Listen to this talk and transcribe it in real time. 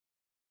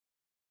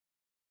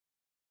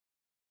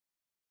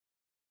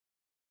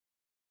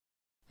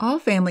All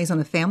Families on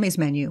the Families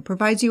menu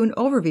provides you an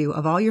overview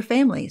of all your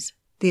families,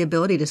 the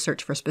ability to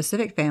search for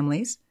specific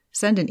families,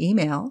 send an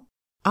email,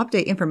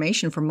 update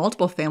information for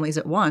multiple families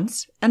at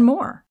once, and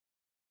more.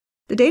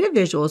 The data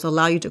visuals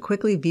allow you to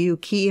quickly view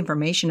key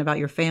information about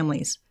your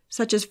families,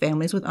 such as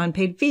families with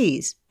unpaid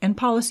fees and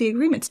policy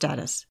agreement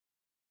status.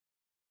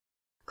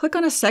 Click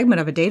on a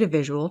segment of a data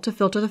visual to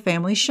filter the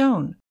families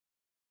shown.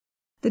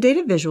 The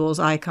Data Visuals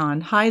icon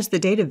hides the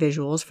data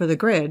visuals for the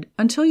grid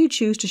until you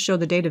choose to show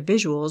the data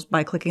visuals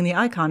by clicking the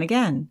icon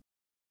again.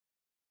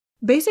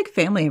 Basic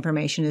family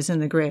information is in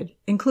the grid,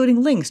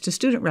 including links to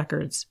student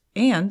records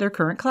and their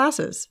current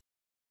classes.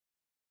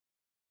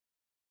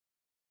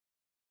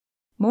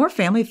 More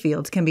family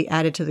fields can be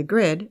added to the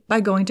grid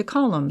by going to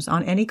Columns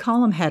on any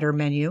column header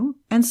menu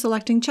and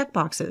selecting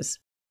checkboxes.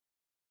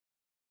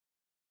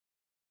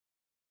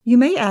 You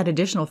may add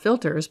additional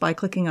filters by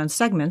clicking on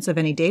segments of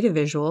any data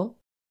visual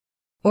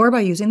or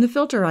by using the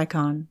filter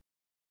icon.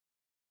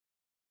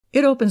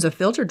 It opens a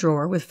filter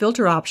drawer with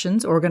filter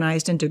options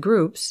organized into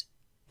groups,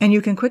 and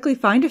you can quickly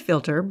find a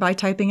filter by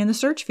typing in the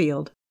search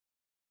field.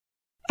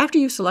 After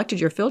you've selected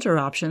your filter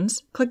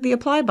options, click the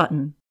Apply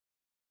button.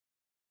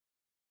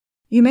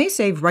 You may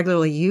save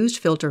regularly used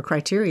filter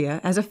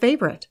criteria as a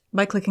favorite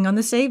by clicking on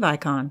the Save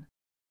icon.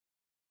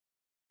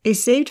 A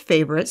saved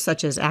favorite,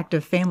 such as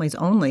Active Families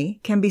Only,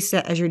 can be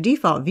set as your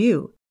default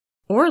view,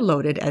 or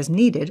loaded as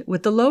needed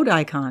with the Load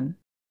icon.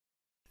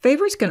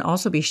 Favorites can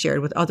also be shared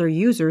with other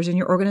users in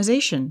your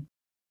organization.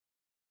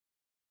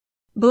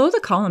 Below the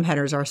column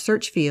headers are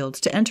search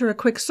fields to enter a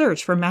quick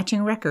search for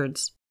matching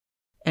records.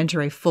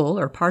 Enter a full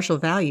or partial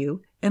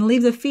value and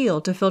leave the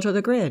field to filter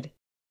the grid.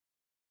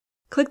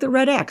 Click the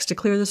red X to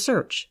clear the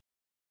search.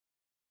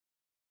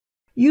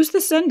 Use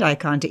the Send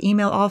icon to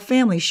email all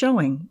families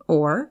showing,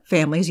 or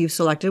families you've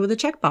selected with a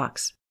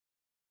checkbox.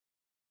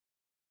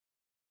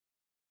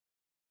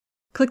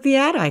 Click the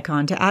Add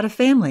icon to add a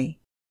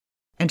family.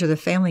 Enter the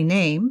family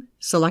name,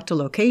 select a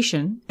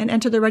location, and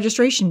enter the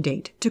registration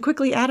date to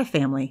quickly add a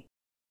family.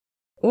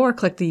 Or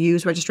click the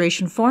Use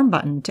Registration Form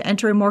button to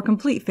enter a more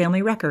complete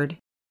family record.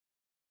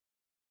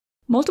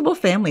 Multiple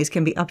families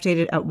can be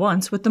updated at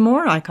once with the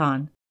More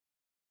icon.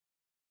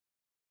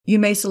 You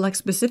may select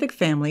specific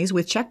families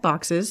with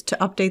checkboxes to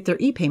update their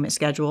e-payment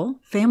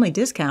schedule, family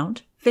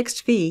discount,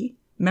 fixed fee,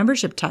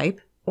 membership type,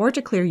 or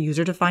to clear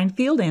user-defined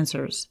field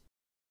answers.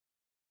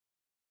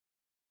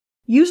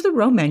 Use the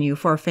Row menu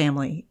for a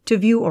family to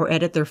view or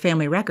edit their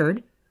family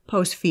record,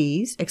 post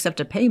fees, accept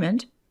a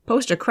payment,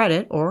 post a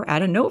credit, or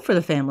add a note for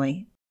the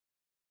family.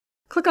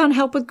 Click on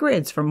Help with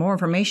Grids for more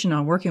information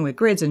on working with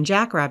grids in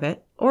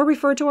Jackrabbit, or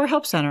refer to our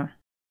Help Center.